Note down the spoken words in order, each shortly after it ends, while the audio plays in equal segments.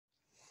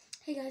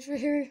Hey guys, we're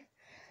here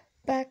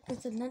back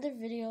with another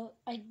video.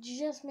 I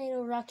just made a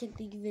Rocket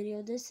League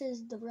video. This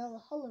is the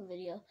brawlahalla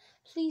video.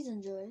 Please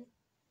enjoy.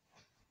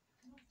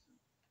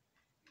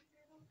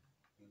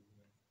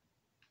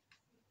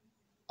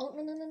 Oh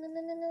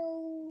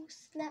no.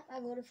 Snap,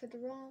 I voted for the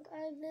wrong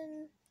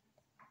Ivan.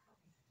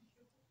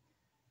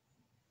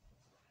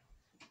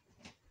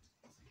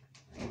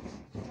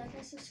 Like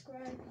and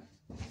subscribe.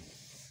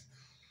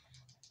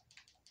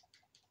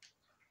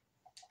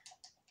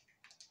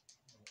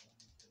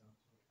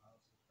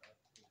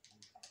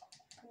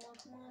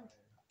 Come on.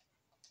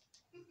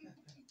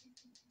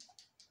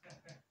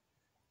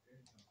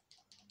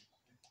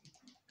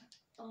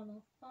 Oh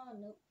no. Oh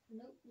no.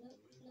 Nope.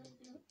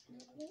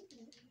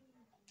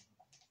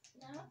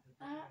 Now,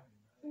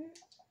 Nope.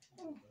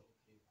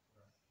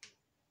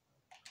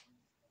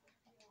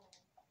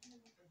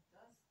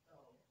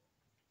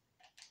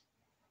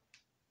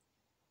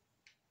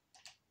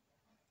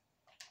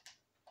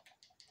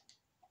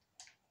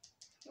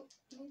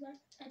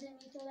 I didn't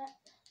mean to do that.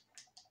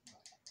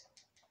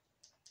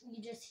 You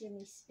just hear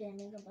me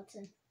spamming a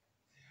button.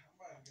 I'm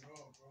about to get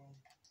off, bro.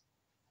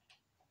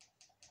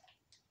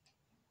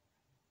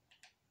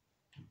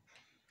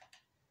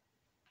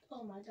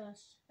 Oh my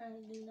gosh, I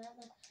do not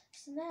know.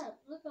 Snap,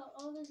 look at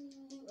all this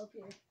loot up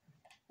here.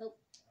 Nope.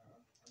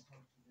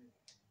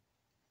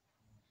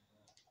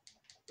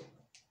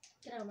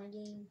 Get out of my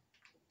game.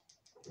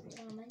 Get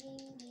out of my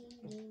game.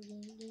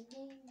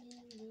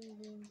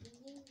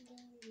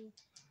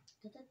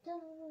 Da-da-da.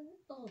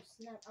 Oh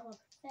snap, I'm a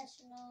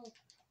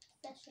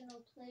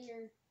professional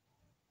player.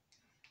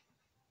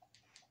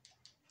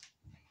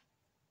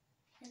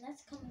 And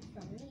that's coming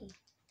from me.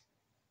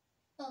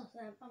 Oh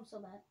snap, I'm so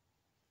bad.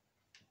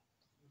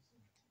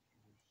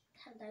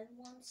 Have died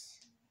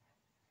once.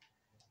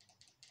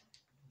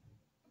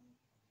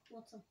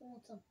 Want some.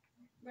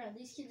 Bruh,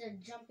 these kids are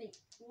jumping.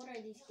 What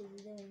are these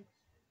kids doing?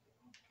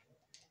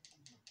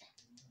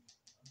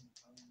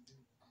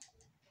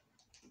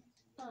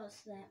 Oh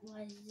snap,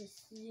 why is this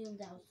zoomed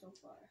out so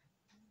far?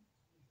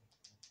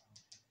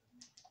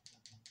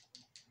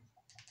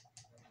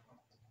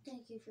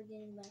 Thank you for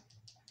getting back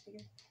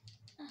here.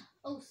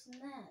 Oh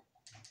snap.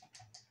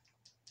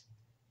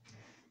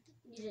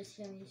 You just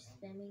hear me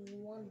spamming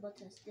one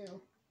button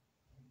still.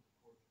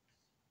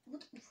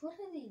 What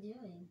are they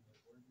doing?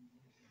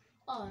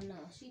 Oh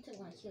no, she took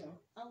my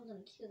kill. I was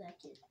gonna kill that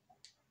kid.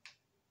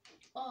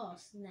 Oh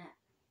snap.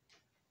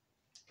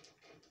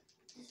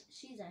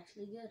 She's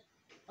actually good.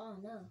 Oh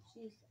no,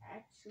 she's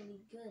actually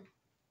good.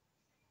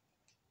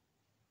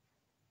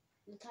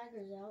 The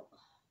tiger's out.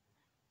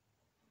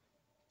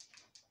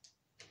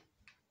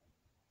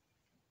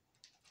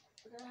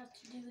 What do I have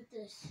to do with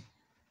this?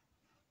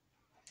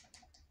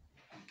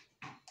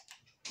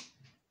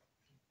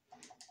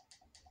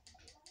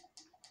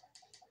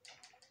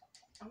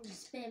 I'm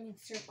just spamming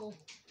circle.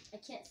 I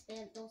can't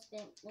spam. Don't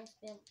spam.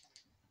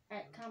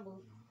 Alright,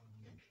 combo.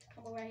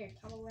 Combo right here.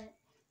 Combo right.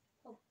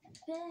 Oh,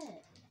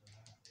 bad.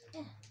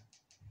 Yeah.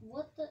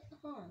 What the?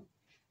 Hold on.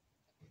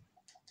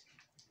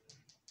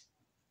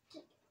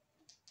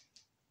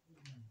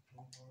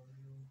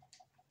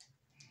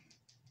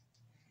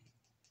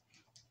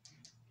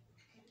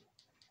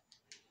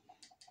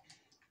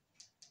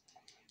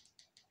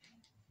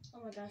 Oh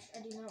my gosh, I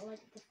do not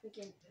like the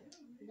freaking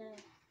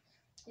that.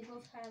 They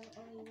both have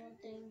only one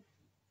thing.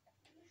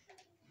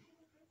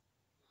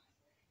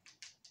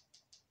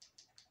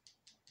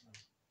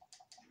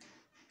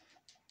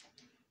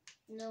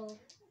 No,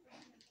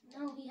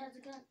 he has a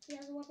gun. He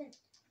has a weapon.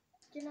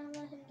 Do not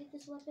let him get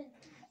this weapon.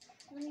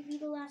 Let me be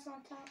the last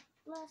on top.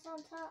 Last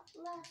on top.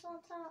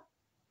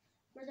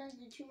 We're done to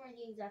do 2 more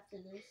games after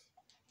this.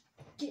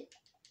 Get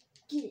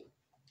it.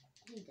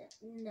 He's dead.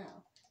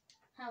 No.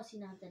 How is he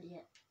not dead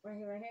yet? Right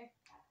here.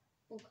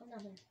 Oh, come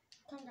down here.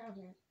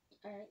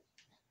 Alright.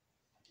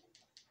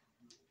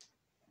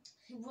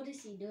 What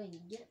is he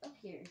doing? Get up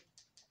here.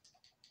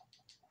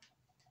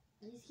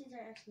 These kids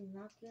are actually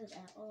not good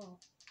at all.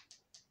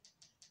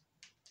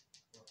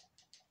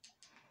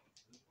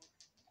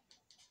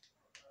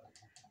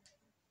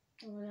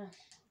 Oh my gosh.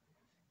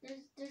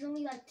 There's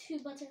only like 2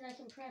 buttons I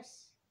can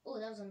press. Oh,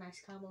 that was a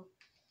nice combo.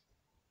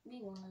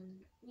 We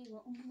won.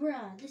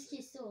 Bruh, this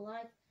kid's still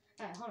alive.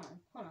 Alright, hold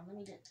on. Let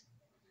me just.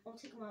 I'll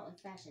take him out in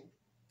fashion.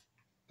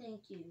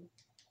 Thank you.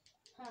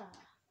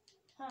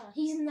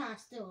 He's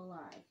not still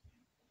alive.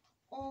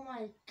 Oh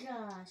my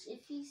gosh.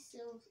 If he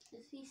still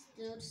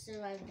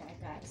survived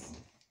that, guys.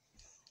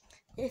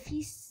 If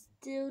he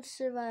still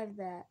survived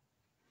that,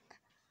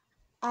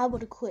 I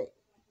would have quit.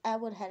 I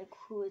would have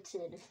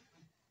quitted.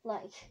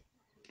 Like,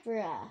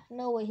 bruh,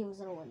 no way he was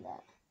gonna win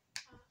that.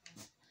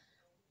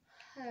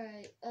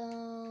 Alright,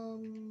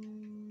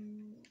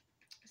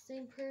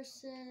 same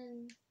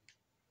person.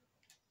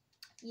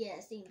 Yeah,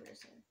 same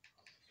person.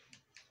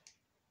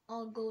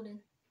 All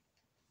golden.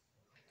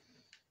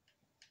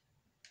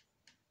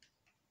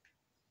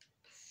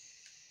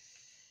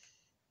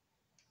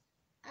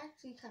 I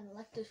actually kind of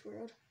like this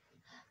world.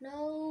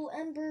 No,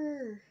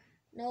 Ember.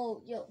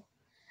 No, yo.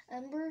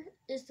 Ember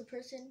is the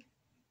person.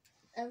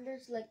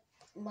 Ember's like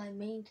my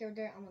main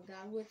character I'm a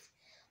god with,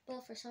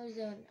 but for some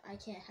reason I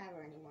can't have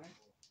her anymore.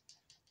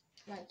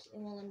 Like, it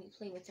won't let me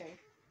play with her.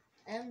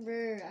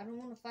 Ember, I don't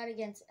want to fight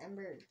against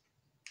Ember.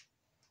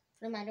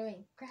 What am I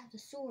doing? Grab the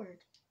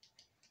sword.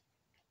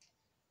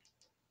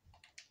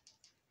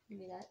 Give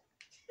me that.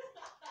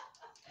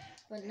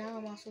 But now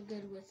I'm also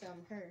good with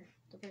her,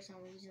 the person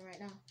I'm using right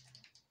now.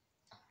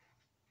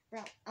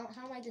 Bro,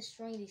 how am I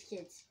destroying these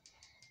kids?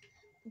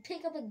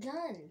 Pick up a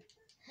gun.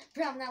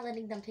 Bro, I'm not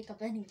letting them pick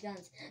up any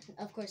guns.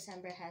 Of course,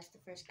 Ember has the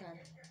first gun.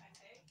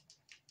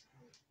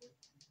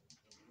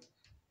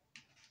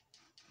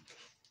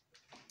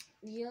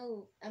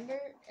 Yo, Ember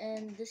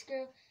and this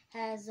girl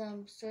has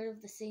sort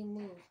of the same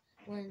move.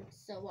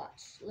 So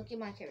watch. Look at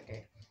my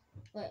character.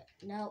 But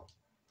no.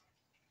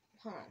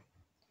 Hold on.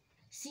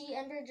 See,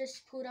 Ember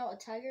just pulled out a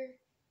tiger.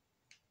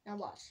 Now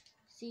watch.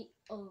 See,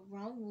 oh,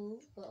 wrong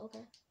move, but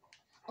okay.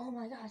 Oh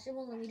my gosh, it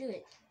won't let me do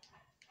it.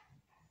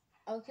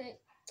 Okay,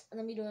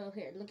 let me do it up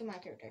here. Look at my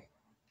character.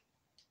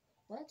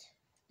 What?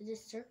 Is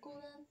this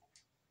circle then?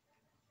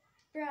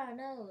 Bruh,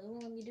 no, it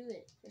won't let me do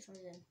it for some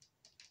reason.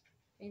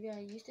 Maybe I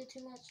used it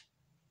too much.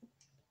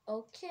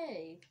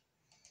 Okay.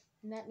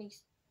 And that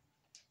makes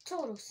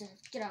total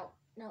sense. Get out.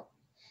 No.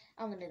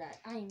 I'm gonna die.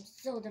 I am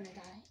so gonna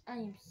die. I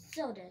am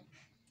so dead.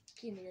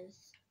 Give me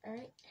this.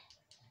 Alright.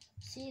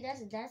 See,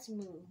 that's a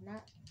move,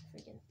 not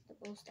freaking the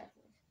bow staff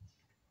move.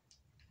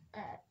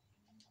 Alright.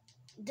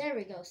 There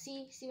we go.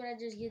 See what I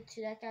just did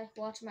to that guy?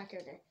 Watch my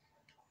character.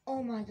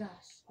 Oh my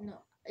gosh.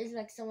 No. It's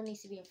like someone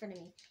needs to be in front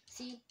of me.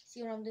 See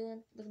what I'm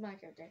doing? Look at my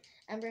character.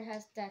 Ember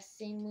has that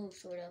same move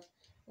sort of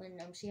when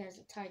she has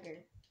a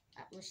tiger.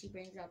 When she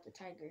brings out the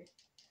tiger.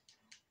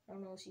 I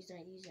don't know if she's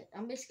gonna use it.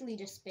 I'm basically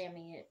just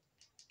spamming it.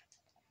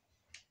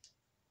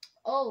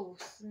 Oh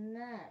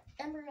snap.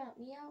 Ember got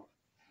me out?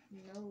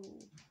 No.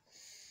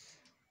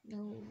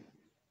 No.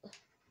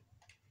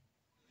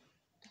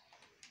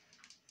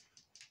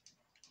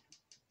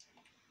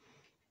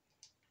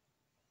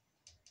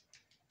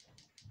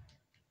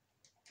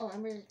 Oh,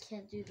 Ember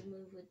can't do the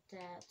move with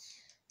that.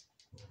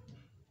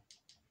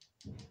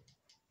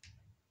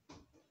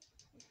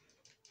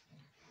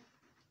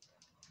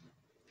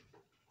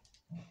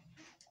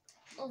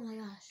 Oh my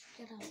gosh,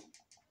 get out.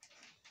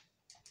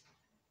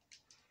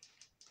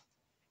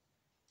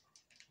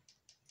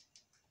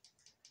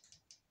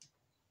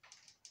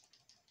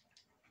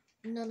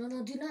 No,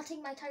 do not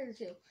take my tiger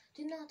kill.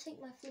 Do not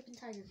take my flipping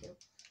tiger kill.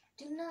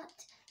 Do not.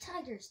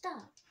 Tiger,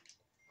 stop.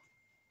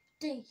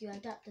 Thank you, I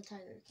got the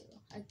tiger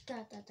kill. I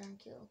got that darn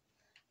kill.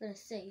 I'm gonna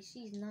say,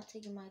 she's not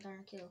taking my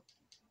darn kill.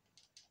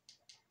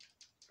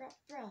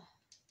 Bruh.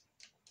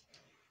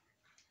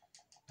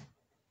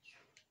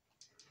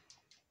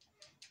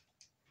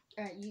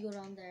 Alright, you go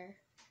down there.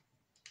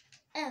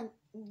 And,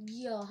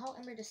 yo, how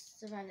Ember just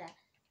survived that?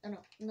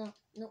 No.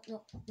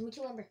 Let me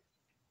kill Ember.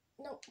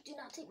 No, do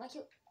not take my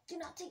kill. Do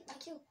not take my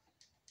kill.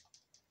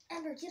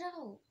 Ember, get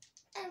out.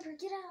 Ember,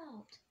 get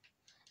out.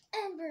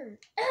 Ember.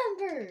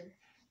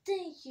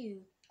 Thank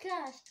you.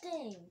 Gosh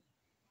dang.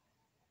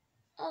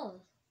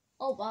 Oh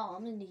wow,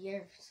 I'm in the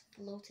air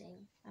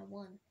floating. I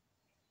won.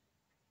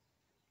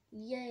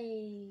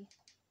 Yay.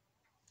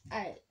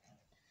 Alright.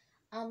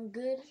 I'm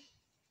good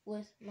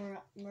with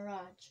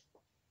Mirage.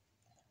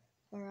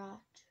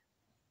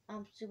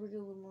 I'm super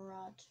good with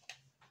Mirage.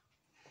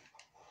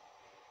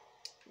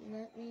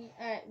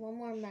 Alright, one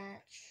more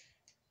match.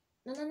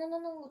 No.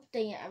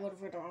 Dang it, I voted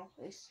for the wrong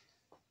place.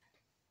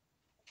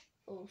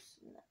 Oh,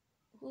 snap.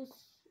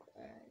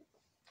 Alright.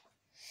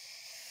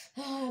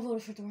 Oh, I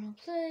voted for the wrong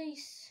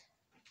place.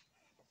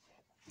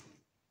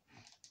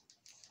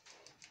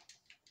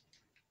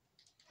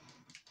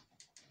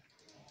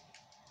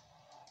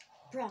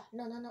 Bruh,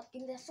 no.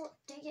 Give me that sword.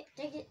 Take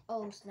it.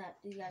 Oh, snap.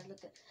 You guys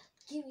look at.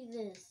 Give me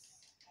this.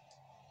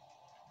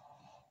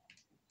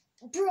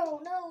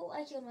 Bro, no.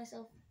 I killed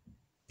myself.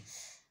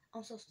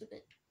 I'm so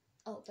stupid.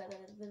 Oh, bet.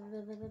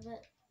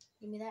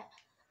 Give me that.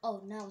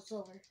 Oh, now it's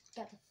over.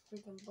 Got the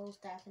freaking bow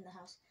staff in the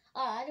house.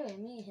 Oh, I didn't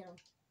even mean to hit him.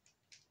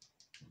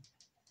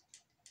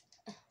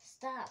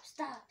 Stop.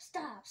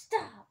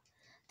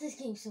 This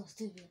game's so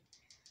stupid.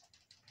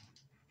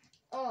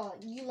 Oh,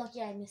 you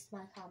lucky I missed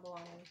my combo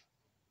on him.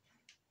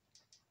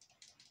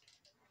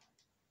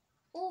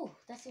 Oh,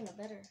 that's even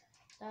better.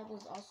 That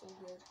was also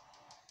good.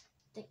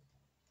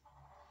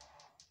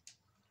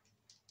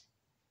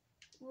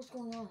 What's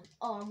going on?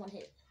 Oh, I'm one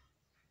hit.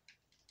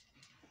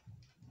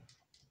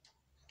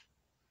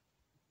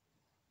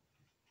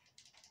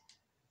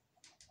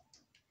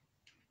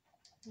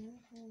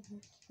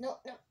 No.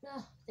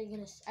 Thank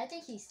goodness. I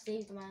think he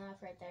saved my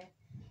life right there.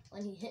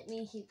 When he hit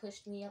me, he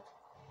pushed me up.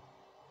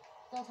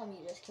 Don't tell me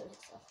you just killed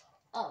yourself.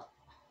 Oh.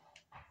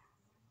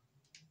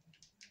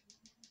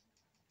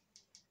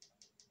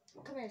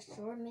 Come here,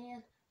 sword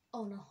man.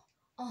 Oh no.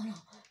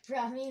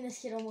 Bro, me and this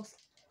kid almost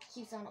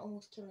keeps on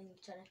almost killing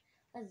each other.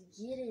 Let's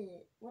get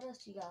it. What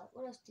else you got?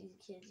 What else do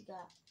these kids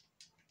got?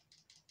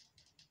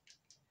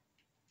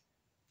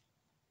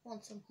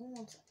 Want some? Who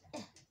wants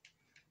some?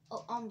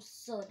 Oh, I'm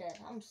so dead.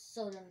 I'm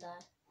so done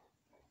dead.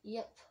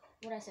 Yep.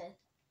 What I said.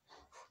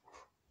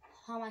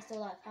 How am I still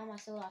alive? How am I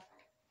still alive?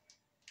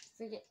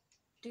 Forget.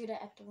 Do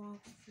that at the wrong.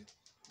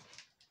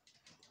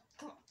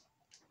 Come on.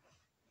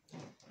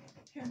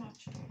 Here, Mach.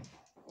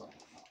 What?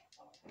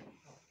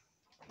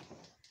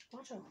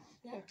 Macho.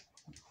 Yeah. Here.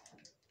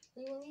 What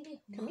do you want me to do?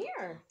 Come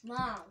here.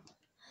 Mom.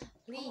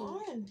 Please. Come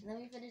on. Let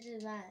me finish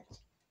this match.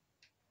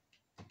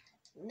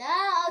 No.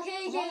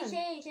 Okay. Come on.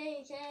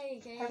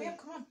 Okay. Hurry up,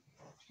 come on.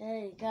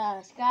 Hey,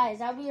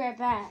 guys, I'll be right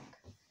back.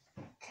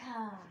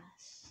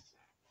 Gosh.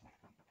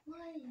 What?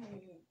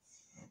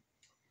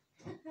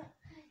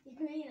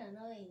 You're being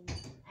annoying,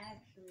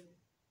 actually.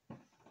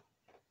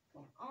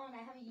 Come on,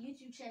 I have a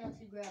YouTube channel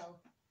to grow.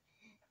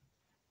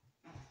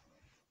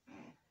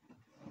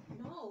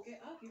 No, get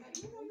up. You know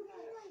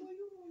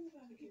you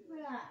gotta get up.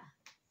 Bruh.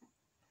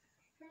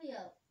 Hurry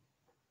up.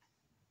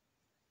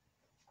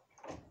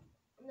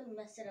 I'm gonna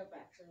mess it up,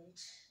 actually.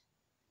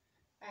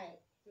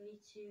 Alright, 3,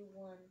 2,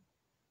 1.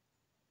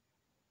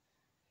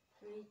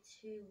 3,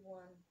 2, 1.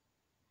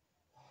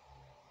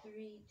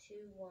 3, 2,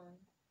 1.